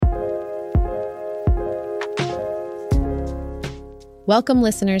Welcome,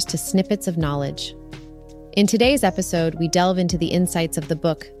 listeners, to Snippets of Knowledge. In today's episode, we delve into the insights of the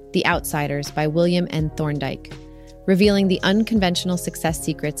book, The Outsiders by William N. Thorndike, revealing the unconventional success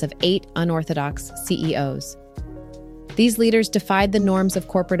secrets of 8 unorthodox CEOs. These leaders defied the norms of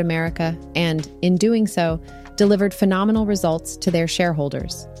corporate America and, in doing so, delivered phenomenal results to their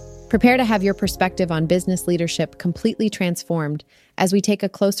shareholders. Prepare to have your perspective on business leadership completely transformed as we take a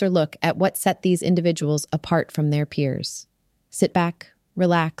closer look at what set these individuals apart from their peers. Sit back,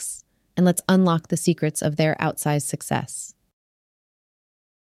 relax, and let's unlock the secrets of their outsized success.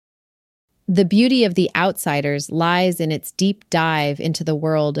 The beauty of The Outsiders lies in its deep dive into the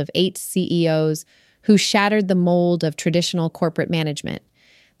world of 8 CEOs who shattered the mold of traditional corporate management.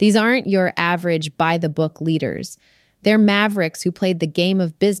 These aren't your average by-the-book leaders. They're mavericks who played the game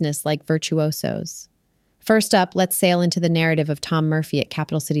of business like virtuosos. First up, let's sail into the narrative of Tom Murphy at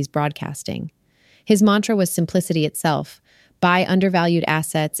Capital Cities Broadcasting. His mantra was simplicity itself. Buy undervalued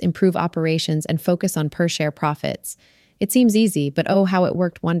assets, improve operations, and focus on per-share profits. It seems easy, but oh, how it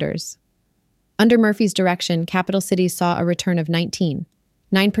worked wonders. Under Murphy's direction, Capital Cities saw a return of 9%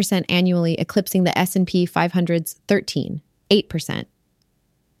 annually, eclipsing the S&P 500's 8%.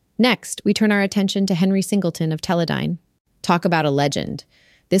 Next, we turn our attention to Henry Singleton of Teledyne. Talk about a legend.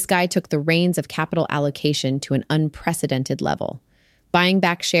 This guy took the reins of capital allocation to an unprecedented level. Buying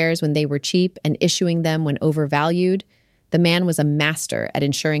back shares when they were cheap and issuing them when overvalued, the man was a master at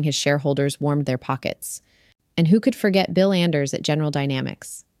ensuring his shareholders warmed their pockets. And who could forget Bill Anders at General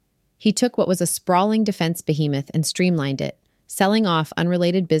Dynamics? He took what was a sprawling defense behemoth and streamlined it, selling off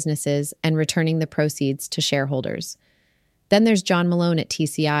unrelated businesses and returning the proceeds to shareholders. Then there's John Malone at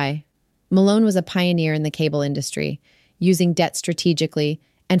TCI. Malone was a pioneer in the cable industry, using debt strategically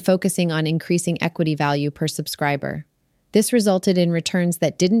and focusing on increasing equity value per subscriber. This resulted in returns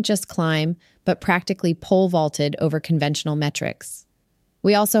that didn't just climb, but practically pole vaulted over conventional metrics.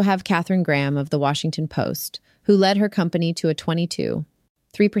 We also have Katharine Graham of The Washington Post, who led her company to a 3%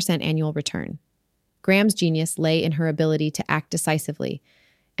 annual return. Graham's genius lay in her ability to act decisively,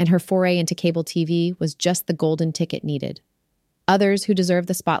 and her foray into cable TV was just the golden ticket needed. Others who deserve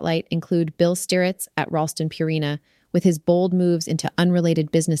the spotlight include Bill Stiritz at Ralston Purina, with his bold moves into unrelated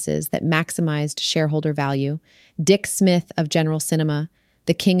businesses that maximized shareholder value, Dick Smith of General Cinema,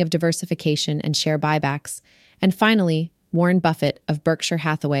 the king of diversification and share buybacks, and finally, Warren Buffett of Berkshire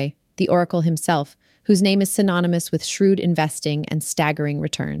Hathaway, the oracle himself, whose name is synonymous with shrewd investing and staggering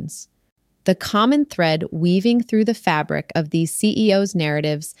returns. The common thread weaving through the fabric of these CEOs'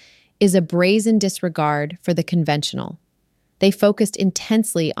 narratives is a brazen disregard for the conventional. They focused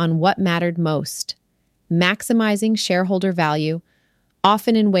intensely on what mattered most, maximizing shareholder value,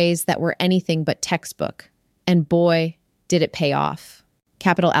 often in ways that were anything but textbook. And boy, did it pay off.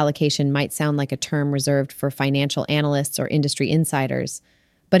 Capital allocation might sound like a term reserved for financial analysts or industry insiders,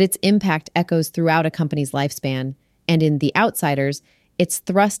 but its impact echoes throughout a company's lifespan, and in The Outsiders, it's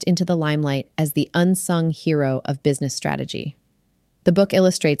thrust into the limelight as the unsung hero of business strategy. The book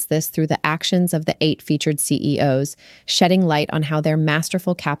illustrates this through the actions of the 8 featured CEOs, shedding light on how their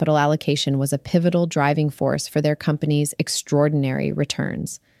masterful capital allocation was a pivotal driving force for their company's extraordinary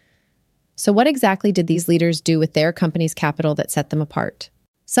returns. So what exactly did these leaders do with their company's capital that set them apart?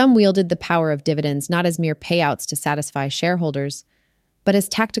 Some wielded the power of dividends not as mere payouts to satisfy shareholders, but as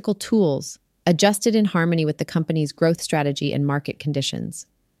tactical tools, adjusted in harmony with the company's growth strategy and market conditions.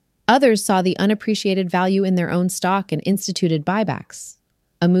 Others saw the unappreciated value in their own stock and instituted buybacks,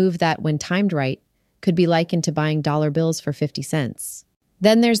 a move that, when timed right, could be likened to buying dollar bills for 50 cents.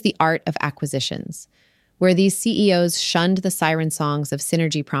 Then there's the art of acquisitions, where these CEOs shunned the siren songs of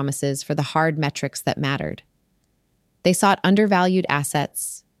synergy promises for the hard metrics that mattered. They sought undervalued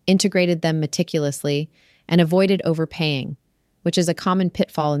assets, integrated them meticulously, and avoided overpaying, which is a common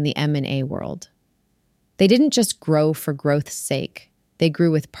pitfall in the M&A world. They didn't just grow for growth's sake. They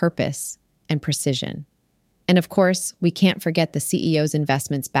grew with purpose and precision. And of course, we can't forget the CEO's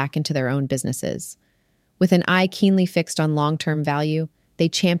investments back into their own businesses. With an eye keenly fixed on long-term value, they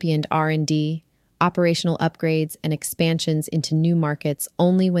championed R&D, operational upgrades, and expansions into new markets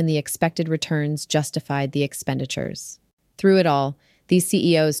only when the expected returns justified the expenditures. Through it all, these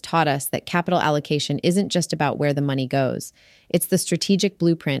CEOs taught us that capital allocation isn't just about where the money goes. It's the strategic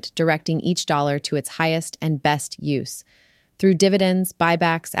blueprint directing each dollar to its highest and best use. Through dividends,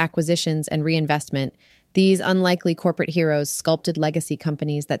 buybacks, acquisitions, and reinvestment, these unlikely corporate heroes sculpted legacy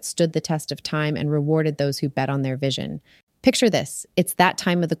companies that stood the test of time and rewarded those who bet on their vision. Picture this. It's that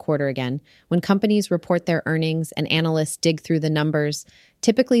time of the quarter again, when companies report their earnings and analysts dig through the numbers,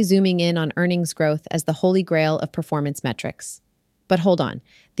 typically zooming in on earnings growth as the holy grail of performance metrics. But hold on.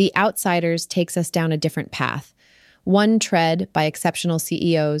 The Outsiders takes us down a different path. one tread by exceptional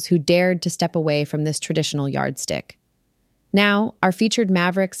CEOs who dared to step away from this traditional yardstick. Now, our featured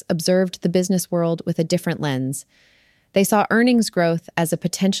Mavericks observed the business world with a different lens. They saw earnings growth as a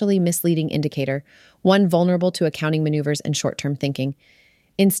potentially misleading indicator, one vulnerable to accounting maneuvers and short-term thinking.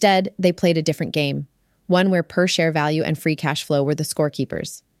 Instead, they played a different game, one where per-share value and free cash flow were the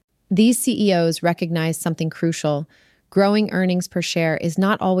scorekeepers. These CEOs recognized something crucial. Growing earnings per share is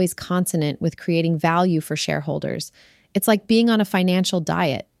not always consonant with creating value for shareholders. It's like being on a financial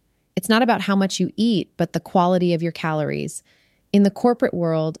diet. It's not about how much you eat, but the quality of your calories. In the corporate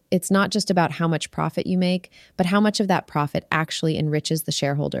world, it's not just about how much profit you make, but how much of that profit actually enriches the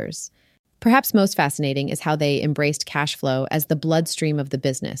shareholders. Perhaps most fascinating is how they embraced cash flow as the bloodstream of the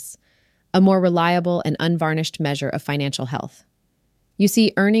business, a more reliable and unvarnished measure of financial health. You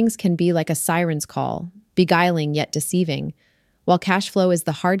see, earnings can be like a siren's call, beguiling yet deceiving, while cash flow is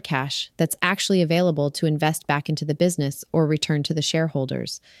the hard cash that's actually available to invest back into the business or return to the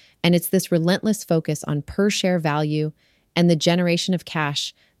shareholders. And it's this relentless focus on per-share value and the generation of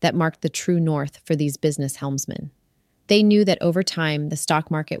cash that marked the true north for these business helmsmen. They knew that over time, the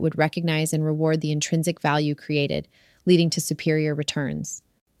stock market would recognize and reward the intrinsic value created, leading to superior returns.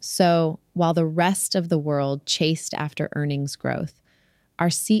 So, while the rest of the world chased after earnings growth, our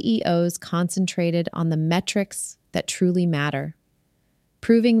CEOs concentrated on the metrics that truly matter,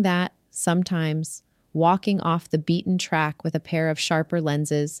 proving that, sometimes, walking off the beaten track with a pair of sharper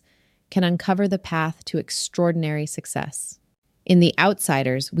lenses can uncover the path to extraordinary success. In The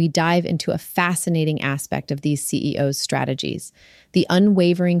Outsiders, we dive into a fascinating aspect of these CEOs' strategies, the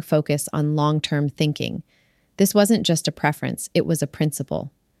unwavering focus on long-term thinking. This wasn't just a preference, it was a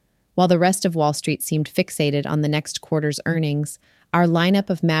principle. While the rest of Wall Street seemed fixated on the next quarter's earnings, our lineup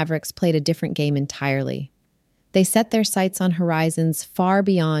of Mavericks played a different game entirely. They set their sights on horizons far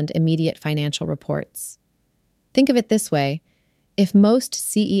beyond immediate financial reports. Think of it this way. If most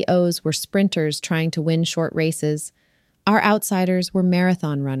CEOs were sprinters trying to win short races, our outsiders were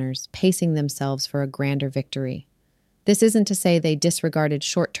marathon runners pacing themselves for a grander victory. This isn't to say they disregarded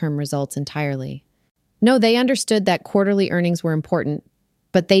short-term results entirely. No, they understood that quarterly earnings were important,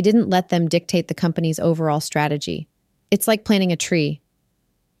 but they didn't let them dictate the company's overall strategy. It's like planting a tree.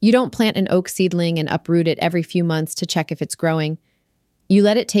 You don't plant an oak seedling and uproot it every few months to check if it's growing. You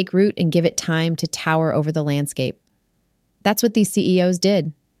let it take root and give it time to tower over the landscape. That's what these CEOs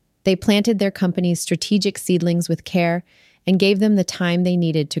did. They planted their company's strategic seedlings with care and gave them the time they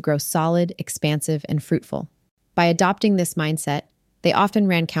needed to grow solid, expansive, and fruitful. By adopting this mindset, they often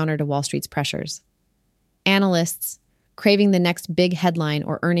ran counter to Wall Street's pressures. Analysts, craving the next big headline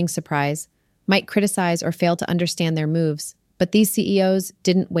or earnings surprise, might criticize or fail to understand their moves, but these CEOs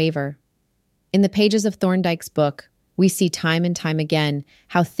didn't waver. In the pages of Thorndike's book, we see time and time again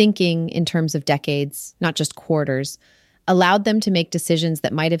how thinking in terms of decades, not just quarters, allowed them to make decisions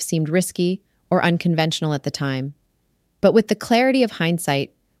that might have seemed risky or unconventional at the time. But with the clarity of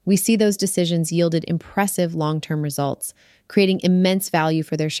hindsight, we see those decisions yielded impressive long-term results, creating immense value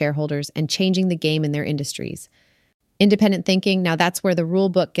for their shareholders and changing the game in their industries. Independent thinking, now that's where the rule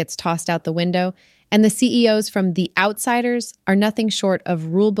book gets tossed out the window, and the CEOs from The Outsiders are nothing short of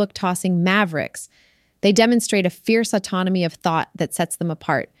rulebook tossing mavericks. They demonstrate a fierce autonomy of thought that sets them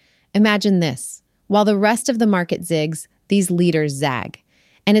apart. Imagine this. While the rest of the market zigs, these leaders zag.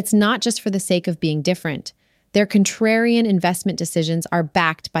 And it's not just for the sake of being different. Their contrarian investment decisions are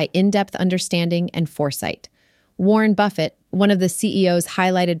backed by in-depth understanding and foresight. Warren Buffett, one of the CEOs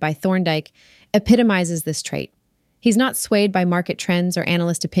highlighted by Thorndike, epitomizes this trait. He's not swayed by market trends or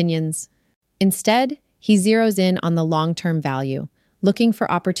analyst opinions. Instead, he zeroes in on the long-term value, looking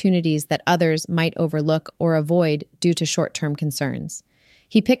for opportunities that others might overlook or avoid due to short-term concerns.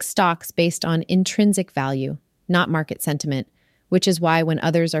 He picks stocks based on intrinsic value, not market sentiment, which is why when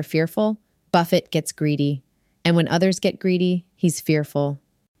others are fearful, Buffett gets greedy. And when others get greedy, he's fearful.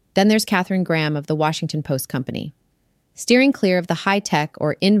 Then there's Katharine Graham of the Washington Post Company. Steering clear of the high-tech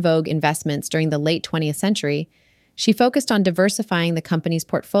or in-vogue investments during the late 20th century, she focused on diversifying the company's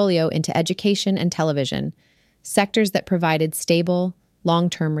portfolio into education and television, sectors that provided stable,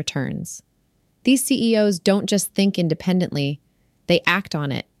 long-term returns. These CEOs don't just think independently, they act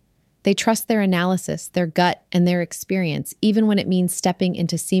on it. They trust their analysis, their gut, and their experience, even when it means stepping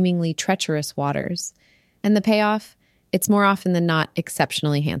into seemingly treacherous waters. And the payoff? It's more often than not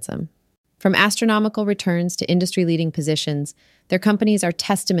exceptionally handsome. From astronomical returns to industry-leading positions, their companies are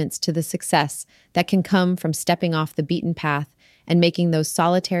testaments to the success that can come from stepping off the beaten path and making those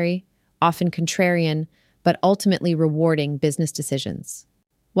solitary, often contrarian, but ultimately rewarding business decisions.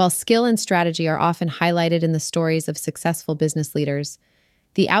 While skill and strategy are often highlighted in the stories of successful business leaders,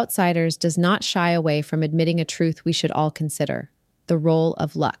 The Outsiders does not shy away from admitting a truth we should all consider: the role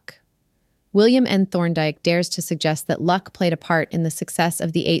of luck. William N. Thorndike dares to suggest that luck played a part in the success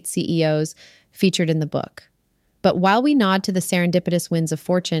of the 8 CEOs featured in the book. But while we nod to the serendipitous winds of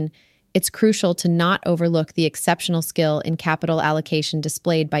fortune, it's crucial to not overlook the exceptional skill in capital allocation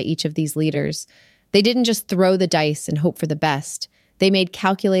displayed by each of these leaders. They didn't just throw the dice and hope for the best. They made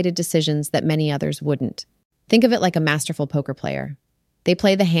calculated decisions that many others wouldn't. Think of it like a masterful poker player. They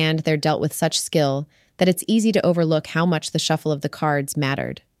play the hand they're dealt with such skill that it's easy to overlook how much the shuffle of the cards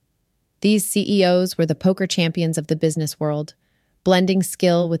mattered. These CEOs were the poker champions of the business world, blending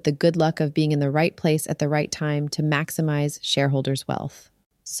skill with the good luck of being in the right place at the right time to maximize shareholders' wealth.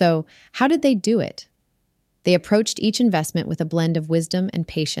 So, how did they do it? They approached each investment with a blend of wisdom and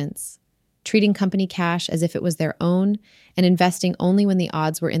patience, treating company cash as if it was their own and investing only when the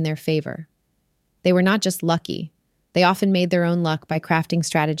odds were in their favor. They were not just lucky. They often made their own luck by crafting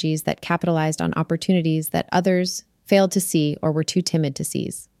strategies that capitalized on opportunities that others failed to see or were too timid to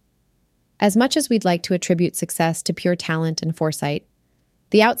seize. As much as we'd like to attribute success to pure talent and foresight,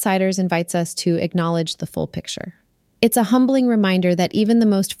 The Outsiders invites us to acknowledge the full picture. It's a humbling reminder that even the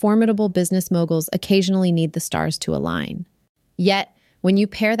most formidable business moguls occasionally need the stars to align. Yet, when you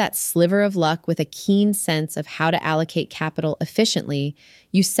pair that sliver of luck with a keen sense of how to allocate capital efficiently,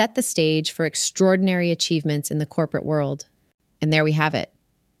 you set the stage for extraordinary achievements in the corporate world. And there we have it,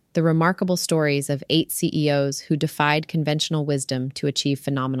 the remarkable stories of 8 CEOs who defied conventional wisdom to achieve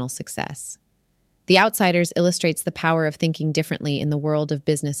phenomenal success. The Outsiders illustrates the power of thinking differently in the world of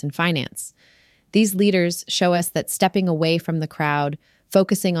business and finance. These leaders show us that stepping away from the crowd,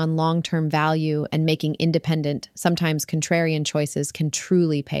 focusing on long-term value, and making independent, sometimes contrarian choices can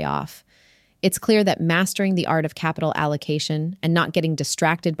truly pay off. It's clear that mastering the art of capital allocation and not getting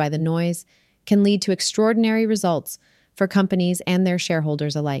distracted by the noise can lead to extraordinary results for companies and their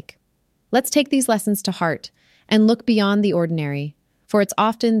shareholders alike. Let's take these lessons to heart and look beyond the ordinary, for it's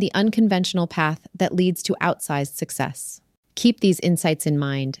often the unconventional path that leads to outsized success. Keep these insights in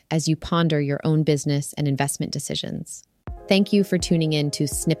mind as you ponder your own business and investment decisions. Thank you for tuning in to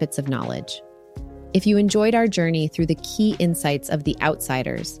Snippets of Knowledge. If you enjoyed our journey through the key insights of the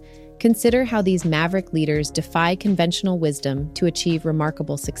Outsiders, consider how these maverick leaders defy conventional wisdom to achieve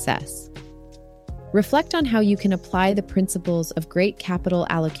remarkable success. Reflect on how you can apply the principles of great capital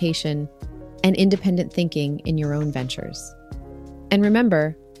allocation and independent thinking in your own ventures. And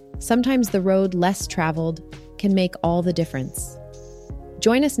remember, sometimes the road less traveled can make all the difference.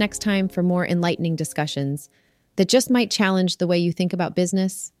 Join us next time for more enlightening discussions that just might challenge the way you think about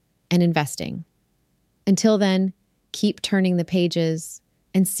business and investing. Until then, keep turning the pages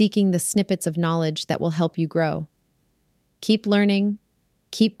and seeking the snippets of knowledge that will help you grow. Keep learning,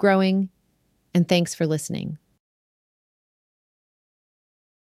 keep growing, and thanks for listening.